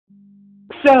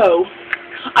So,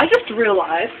 I just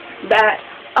realized that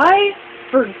I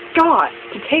forgot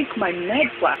to take my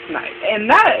meds last night, and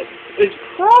that is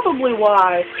probably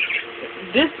why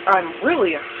I'm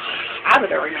really out of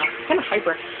there right now, kind of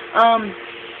hyper.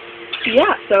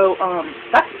 Yeah, so,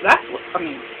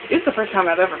 it's the first time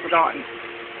I've ever forgotten.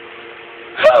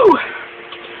 Whew!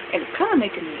 And it's kind of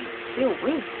making me feel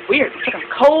really weird. It's like I'm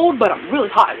cold, but I'm really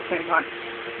hot at the same time.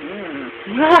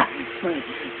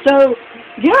 So,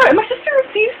 yeah, and my sister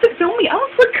refused to film me. I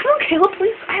was like, come on, Kayla,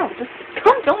 please, just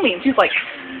come film me. And she's like,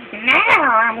 no,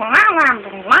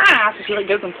 so she like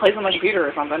goes and plays on my computer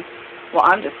or something. Well,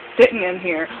 I'm just sitting in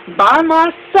here by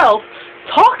myself,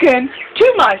 talking to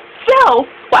myself.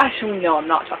 Well, actually, no, I'm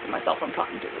not talking to myself. I'm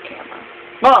talking to the camera.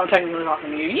 Well, I'm technically talking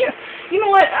to you. Yeah, you know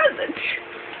what?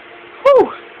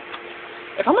 Whew.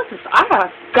 If I'm listening, I've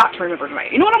got to remember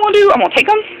tonight. You know what I'm going to do? I'm going to take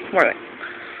them. Where are they?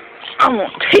 I'm going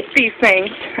to take these things.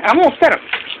 I'm going to set them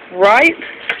right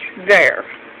there.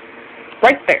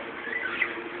 Right there.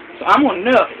 So I'm going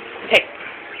to know. Hey.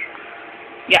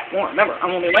 Yeah, I won't remember. I'm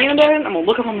going to be laying there, and I'm going to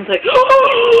look up and say,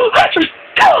 oh, I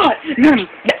forgot! No,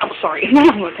 I'm sorry. No,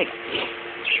 I'm going to take it.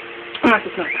 I'm not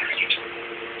just going to.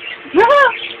 No!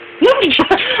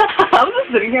 I was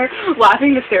just sitting here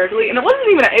laughing hysterically, and it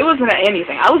wasn't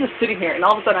anything. I was just sitting here, and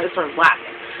all of a sudden I just started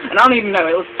laughing. And I don't even know,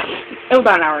 it was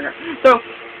about an hour ago. So,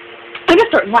 I just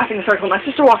started laughing hysterically. My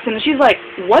sister walks in, and she's like,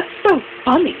 what's so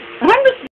funny? And I'm just